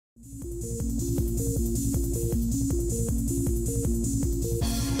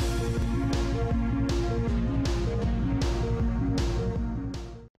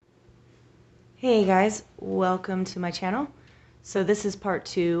Hey guys, welcome to my channel. So this is part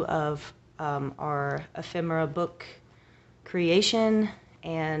 2 of our Ephemera book creation,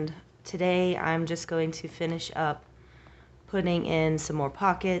 and today I'm just going to finish up putting in some more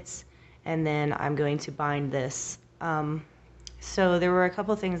pockets, and then I'm going to bind this. So there were a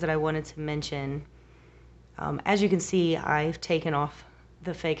couple things that I wanted to mention. As you can see, I've taken off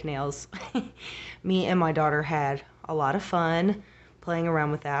the fake nails. Me and my daughter had a lot of fun playing around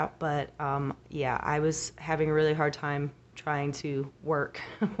with that, but yeah, I was having a really hard time trying to work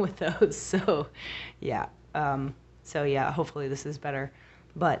with those. So yeah, hopefully this is better.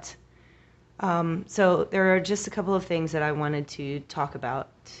 But so there are just a couple of things that I wanted to talk about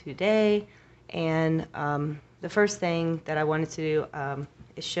today, and the first thing that I wanted to do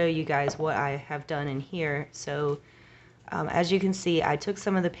is show you guys what I have done in here. So as you can see, I took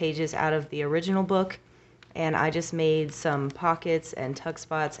some of the pages out of the original book, and I just made some pockets and tuck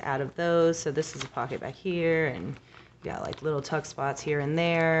spots out of those. So this is a pocket back here, and got like little tuck spots here and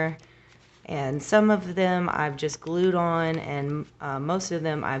there. And some of them I've just glued on, and most of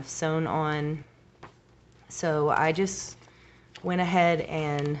them I've sewn on. So I just went ahead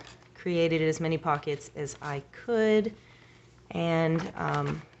and created as many pockets as I could. And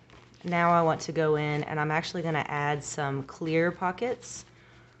now I want to go in, and I'm actually going to add some clear pockets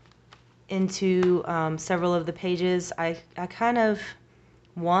into several of the pages. I kind of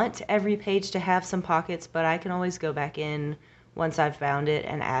want every page to have some pockets, but I can always go back in once I've found it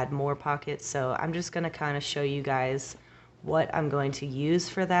and add more pockets. So I'm just going to kind of show you guys what I'm going to use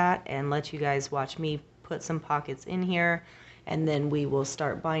for that, and let you guys watch me put some pockets in here, and then we will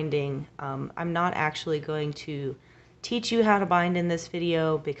start binding. I'm not actually going to teach you how to bind in this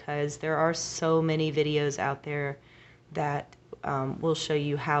video, because there are so many videos out there that will show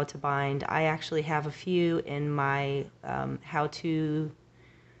you how to bind. I actually have a few in my how-tos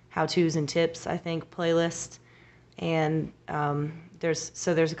and tips, I think, playlist, and there's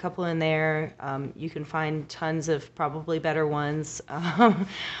a couple in there. You can find tons of probably better ones on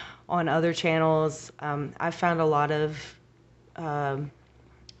other channels. I found a lot of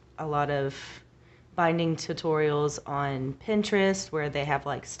binding tutorials on Pinterest, where they have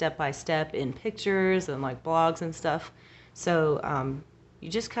like step-by-step in pictures and like blogs and stuff. So you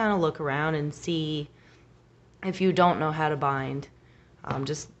just kind of look around and see. If you don't know how to bind,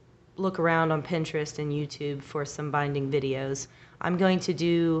 just look around on Pinterest and YouTube for some binding videos. I'm going to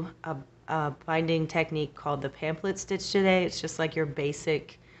do a binding technique called the pamphlet stitch today. It's just like your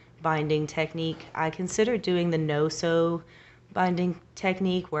basic binding technique. I consider doing the no-sew binding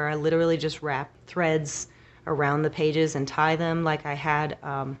technique, where I literally just wrap threads around the pages and tie them like I had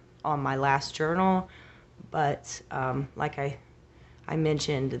on my last journal. But like I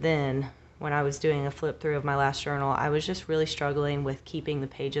mentioned then, when I was doing a flip through of my last journal, I was just really struggling with keeping the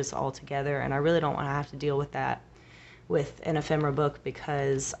pages all together, and I really don't want to have to deal with that with an ephemera book,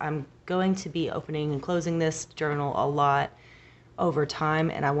 because I'm going to be opening and closing this journal a lot over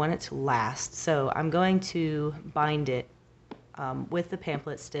time, and I want it to last. So I'm going to bind it with the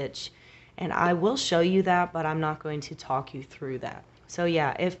pamphlet stitch, and I will show you that, but I'm not going to talk you through that. So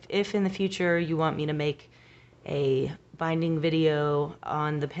yeah, if in the future you want me to make a binding video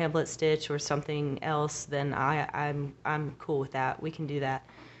on the pamphlet stitch or something else, then I'm cool with that. We can do that.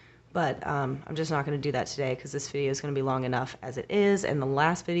 But I'm just not going to do that today, because this video is going to be long enough as it is, and the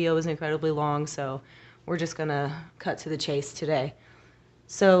last video was incredibly long, so we're just going to cut to the chase today.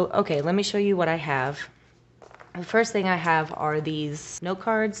 So okay, let me show you what I have. The first thing I have are these note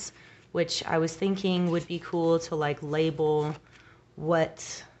cards, which I was thinking would be cool to like label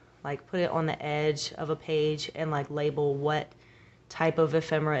what, like put it on the edge of a page and like label what type of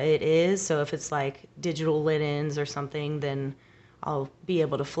ephemera it is. So if it's like digital linens or something, then I'll be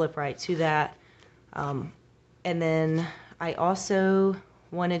able to flip right to that. And then I also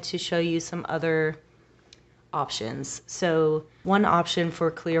wanted to show you some other options. So one option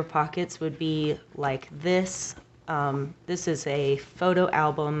for clear pockets would be like this. This is a photo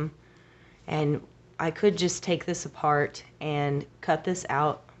album, and I could just take this apart and cut this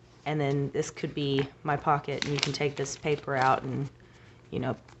out, and then this could be my pocket, and you can take this paper out and, you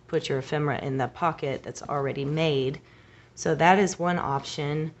know, put your ephemera in the pocket that's already made. So that is one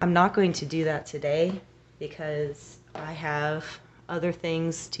option. I'm not going to do that today, because I have other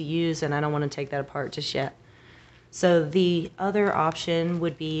things to use, and I don't want to take that apart just yet. So the other option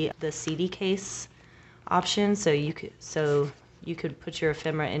would be the CD case option. So you could put your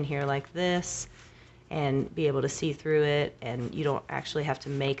ephemera in here like this and be able to see through it, and you don't actually have to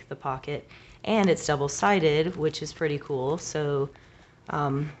make the pocket, and it's double-sided, which is pretty cool. So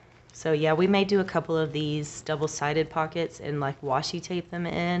yeah, we may do a couple of these double-sided pockets and like washi tape them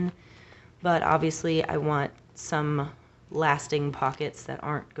in, but obviously I want some lasting pockets that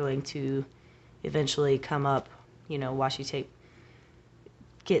aren't going to eventually come up. You know, washi tape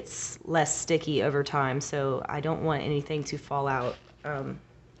gets less sticky over time, so I don't want anything to fall out.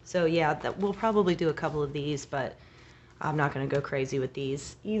 So yeah, that we'll probably do a couple of these, but I'm not going to go crazy with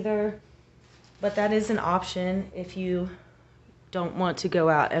these either. But that is an option if you don't want to go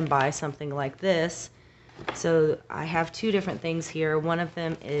out and buy something like this. So I have two different things here. One of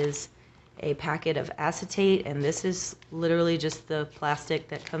them is a packet of acetate, and this is literally just the plastic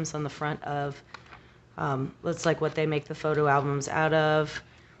that comes on the front of, looks like what they make the photo albums out of,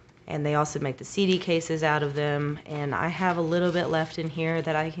 and they also make the CD cases out of them. And I have a little bit left in here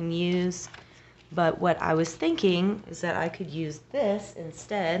that I can use, but what I was thinking is that I could use this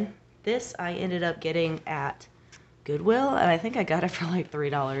instead. This I ended up getting at Goodwill, and I think I got it for like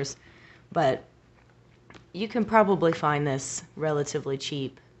 $3, but you can probably find this relatively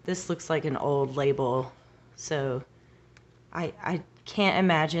cheap. This looks like an old label, so I can't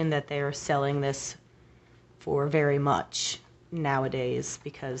imagine that they're selling this for very much nowadays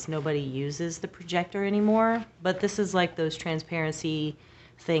because nobody uses the projector anymore. But this is like those transparency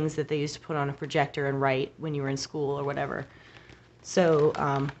things that they used to put on a projector and write when you were in school or whatever. So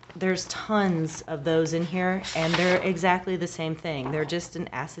there's tons of those in here, and they're exactly the same thing. They're just an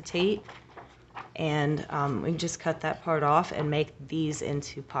acetate, and we can just cut that part off and make these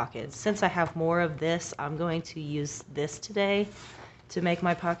into pockets. Since I have more of this, I'm going to use this today to make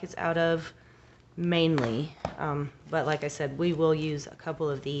my pockets out of mainly. But like I said, we will use a couple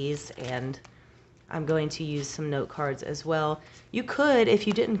of these, and I'm going to use some note cards as well. You could, if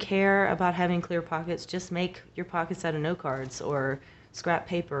you didn't care about having clear pockets, just make your pockets out of note cards or scrap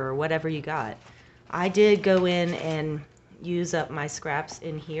paper or whatever you got. I did go in and use up my scraps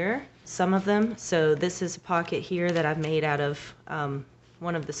in here, some of them. So this is a pocket here that I've made out of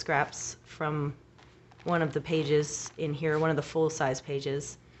one of the scraps from one of the pages in here, one of the full-size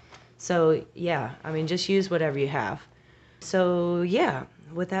pages. So yeah, I mean, just use whatever you have. So yeah,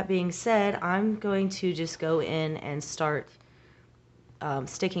 with that being said, I'm going to just go in and start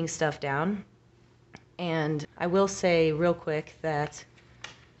sticking stuff down. And I will say real quick that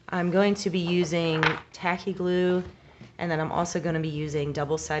I'm going to be using tacky glue, and then I'm also going to be using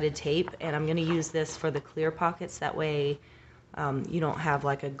double-sided tape, and I'm going to use this for the clear pockets. That way you don't have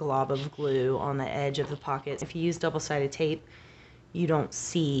like a glob of glue on the edge of the pocket. If you use double-sided tape, you don't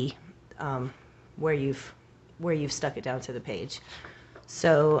see where you've stuck it down to the page.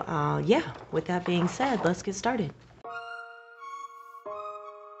 So yeah, with that being said, let's get started.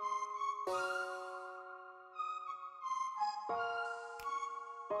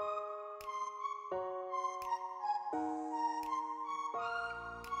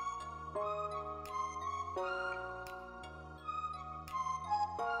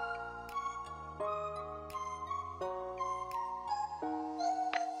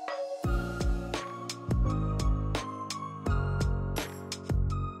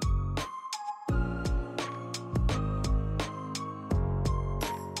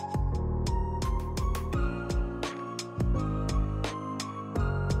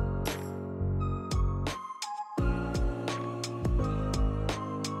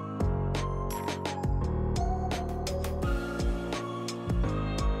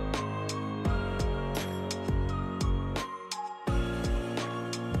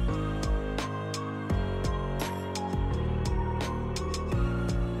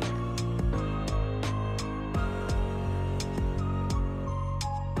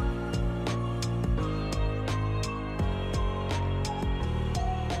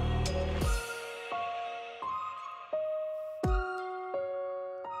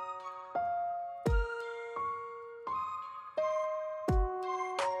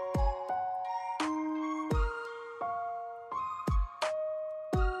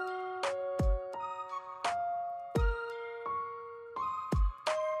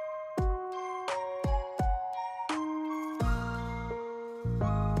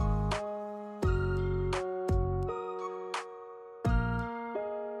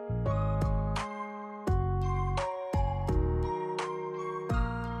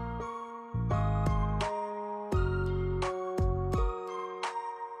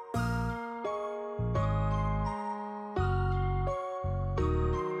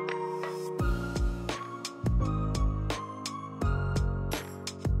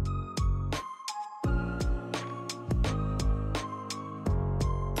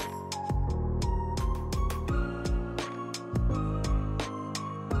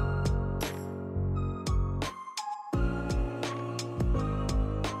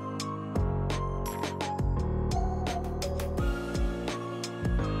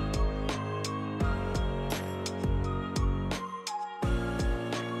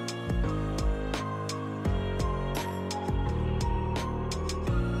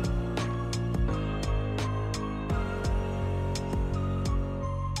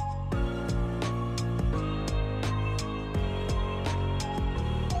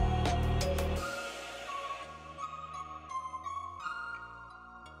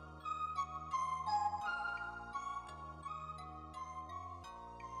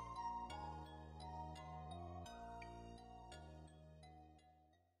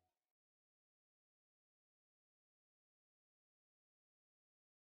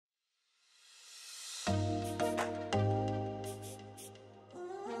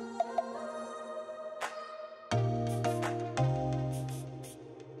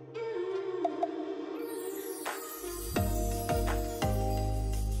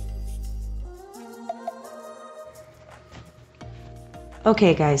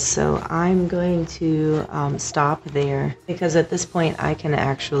 Okay guys, so I'm going to stop there because at this point I can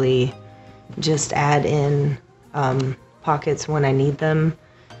actually just add in pockets when I need them,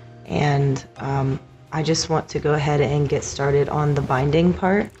 and I just want to go ahead and get started on the binding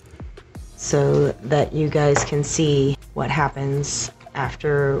part so that you guys can see what happens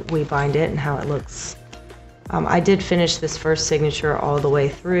after we bind it and how it looks. I did finish this first signature all the way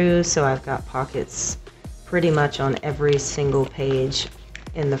through, so I've got pockets pretty much on every single page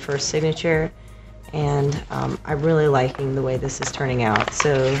in the first signature, and I'm really liking the way this is turning out.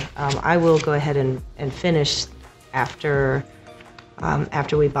 So I will go ahead and finish after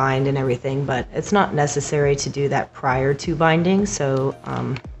we bind and everything, but it's not necessary to do that prior to binding, so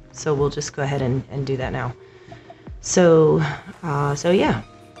so we'll just go ahead and do that now. So yeah,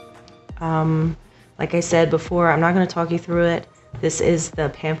 like I said before, I'm not going to talk you through it. This is the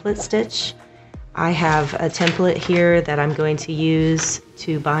pamphlet stitch. I have a template here that I'm going to use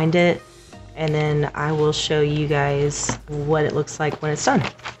to bind it, and then I will show you guys what it looks like when it's done.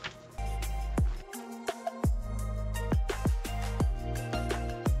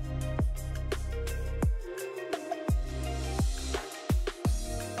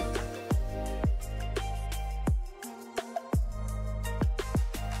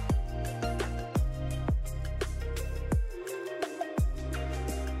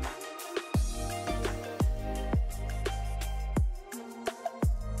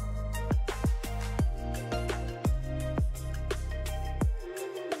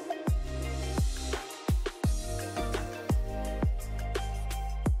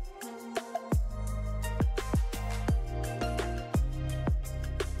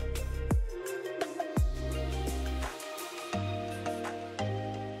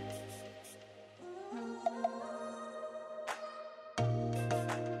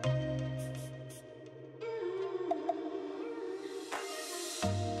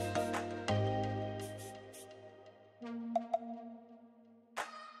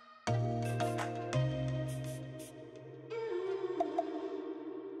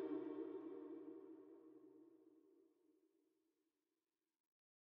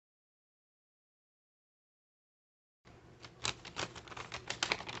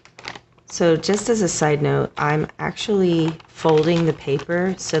 So just as a side note, I'm actually folding the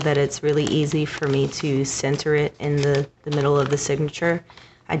paper so that it's really easy for me to center it in the middle of the signature.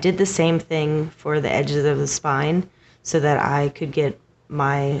 I did the same thing for the edges of the spine so that I could get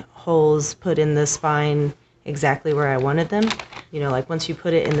my holes put in the spine exactly where I wanted them. You know, like once you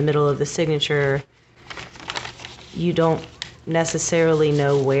put it in the middle of the signature, you don't necessarily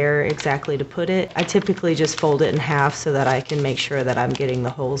know where exactly to put it. I typically just fold it in half so that I can make sure that I'm getting the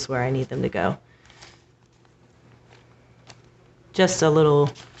holes where I need them to go. Just a little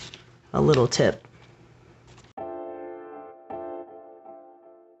tip.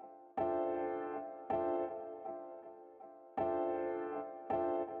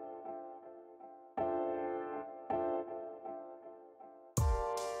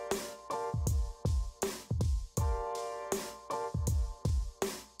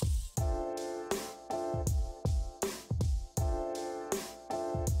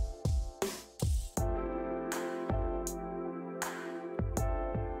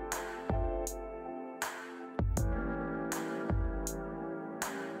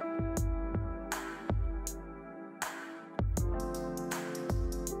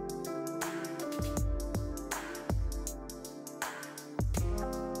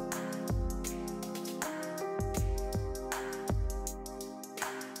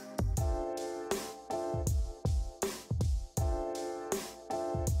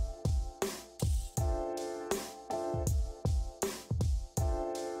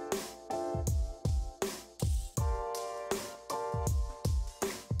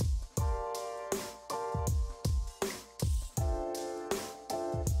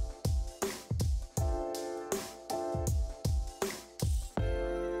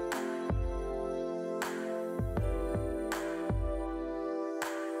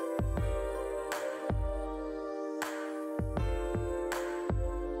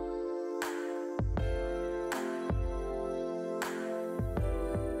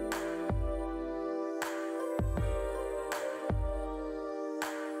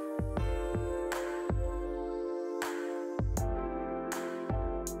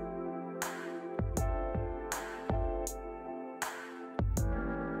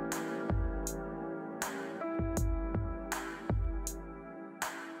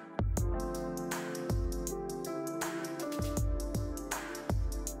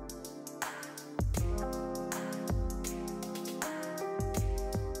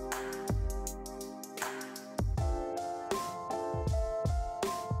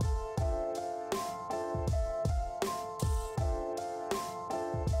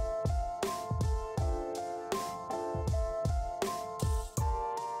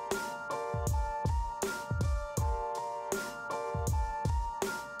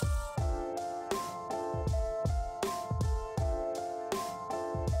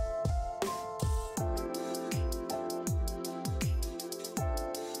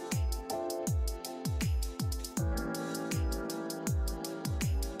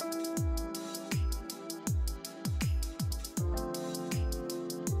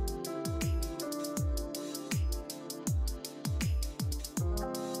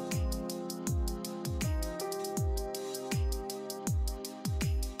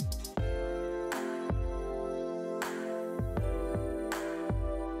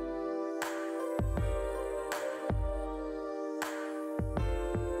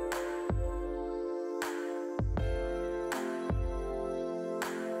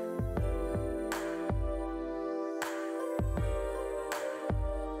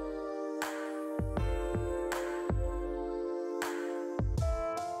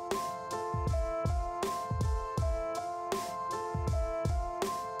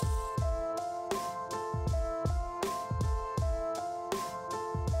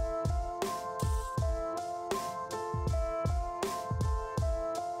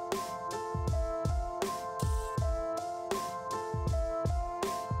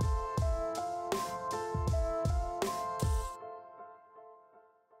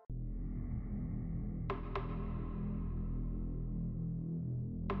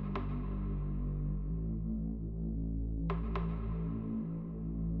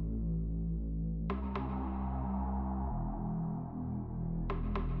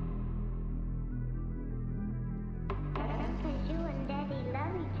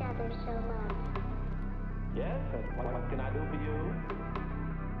 W.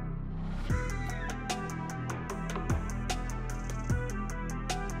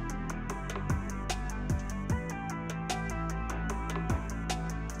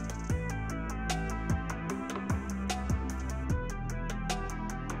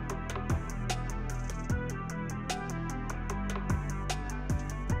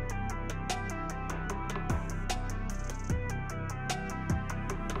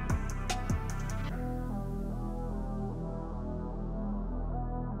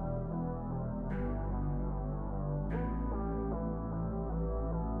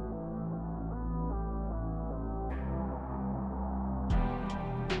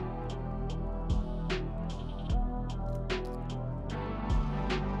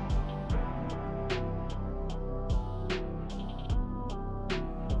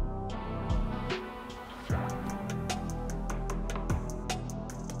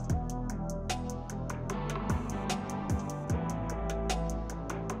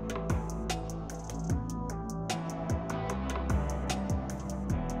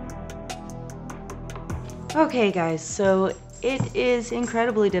 Okay guys, so it is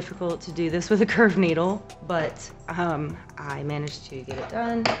incredibly difficult to do this with a curved needle, but I managed to get it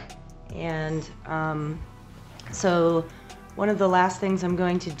done. And so one of the last things I'm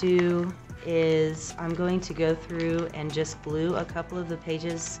going to do is I'm going to go through and just glue a couple of the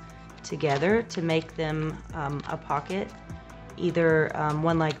pages together to make them a pocket, either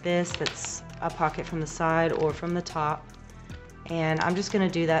one like this that's a pocket from the side or from the top. And I'm just going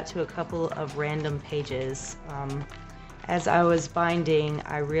to do that to a couple of random pages. As I was binding,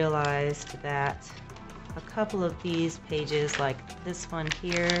 I realized that a couple of these pages, like this one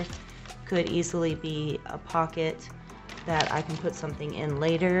here, could easily be a pocket that I can put something in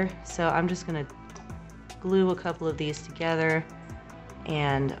later. So I'm just going to glue a couple of these together,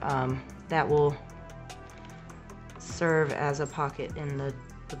 and that will serve as a pocket in the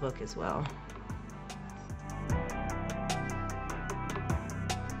book as well.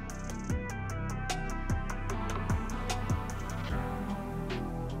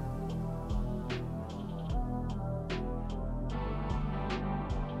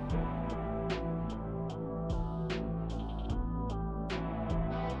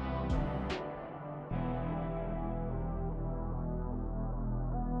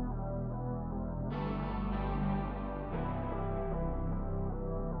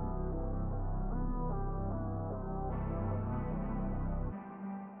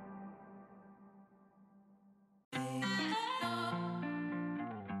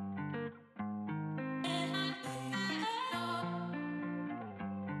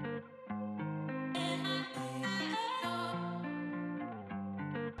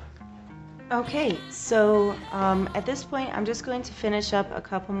 Okay, so at this point I'm just going to finish up a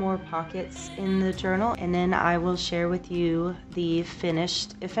couple more pockets in the journal, and then I will share with you the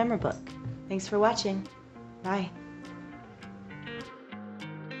finished ephemera book. Thanks for watching. Bye.